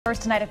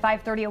First tonight at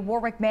 5:30, a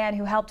Warwick man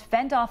who helped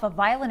fend off a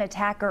violent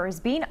attacker is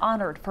being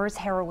honored for his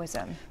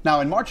heroism. Now,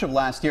 in March of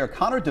last year,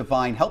 Connor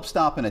Devine helped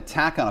stop an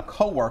attack on a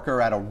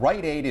coworker at a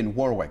Rite Aid in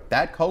Warwick.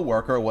 That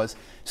coworker was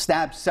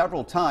stabbed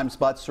several times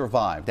but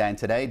survived. And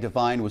today,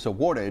 Devine was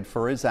awarded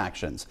for his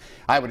actions.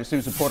 Eyewitness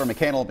News reporter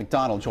Michaela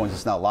McDonald joins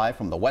us now live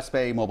from the West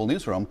Bay Mobile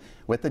Newsroom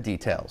with the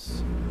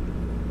details.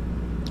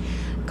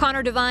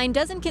 Connor Devine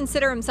doesn't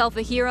consider himself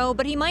a hero,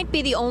 but he might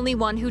be the only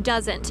one who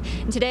doesn't.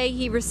 And today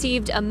he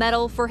received a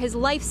medal for his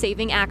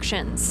life-saving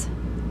actions.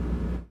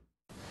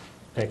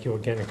 Thank you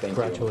again and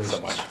congratulations.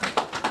 Thank you so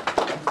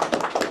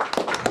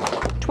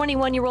much.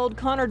 21-year-old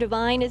Connor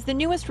Devine is the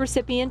newest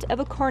recipient of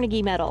a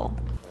Carnegie Medal.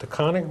 The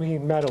Carnegie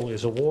Medal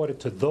is awarded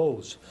to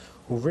those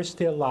who risk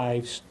their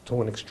lives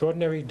to an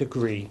extraordinary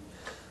degree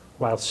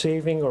while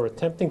saving or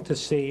attempting to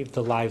save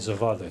the lives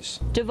of others.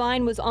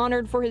 Devine was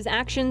honored for his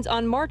actions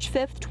on March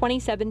 5th,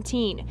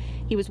 2017.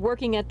 He was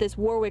working at this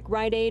Warwick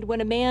Rite Aid when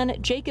a man,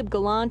 Jacob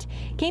Gallant,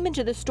 came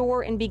into the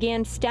store and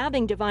began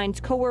stabbing Devine's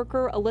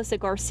coworker, Alyssa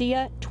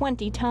Garcia,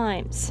 20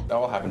 times. That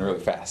all happened really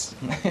fast.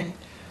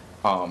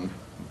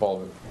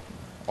 all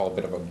a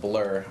bit of a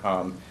blur.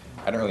 I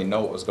didn't really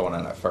know what was going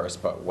on at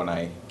first, but when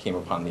I came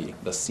upon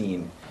the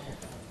scene,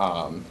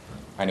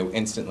 I knew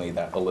instantly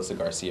that Alyssa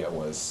Garcia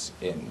was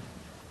in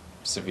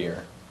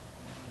severe,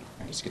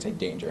 I guess you could say,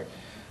 danger.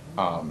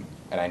 And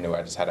I knew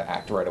I just had to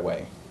act right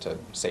away to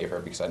save her,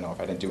 because I know if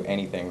I didn't do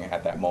anything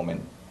at that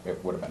moment,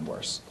 it would have been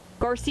worse.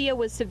 Garcia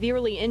was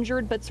severely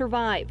injured but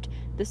survived.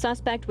 The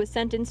suspect was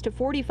sentenced to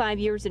 45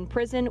 years in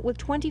prison with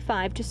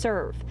 25 to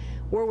serve.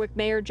 Warwick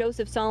Mayor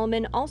Joseph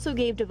Solomon also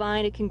gave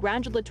Devine a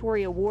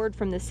congratulatory award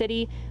from the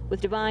city,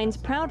 with Devine's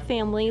proud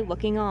family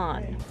looking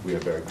on. We are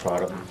very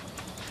proud of him.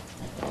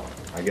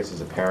 I guess as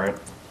a parent,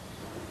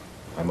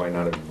 I might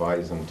not have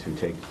advised him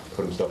to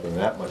put himself in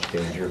that much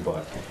danger,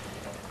 but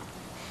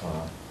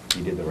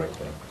he did the right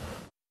thing.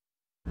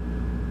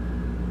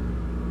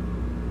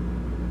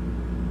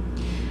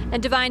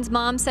 And Devine's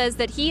mom says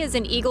that he is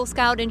an Eagle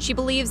Scout, and she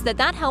believes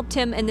that helped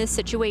him in this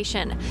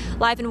situation.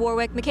 Live in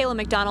Warwick, Michaela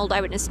McDonald,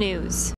 Eyewitness News.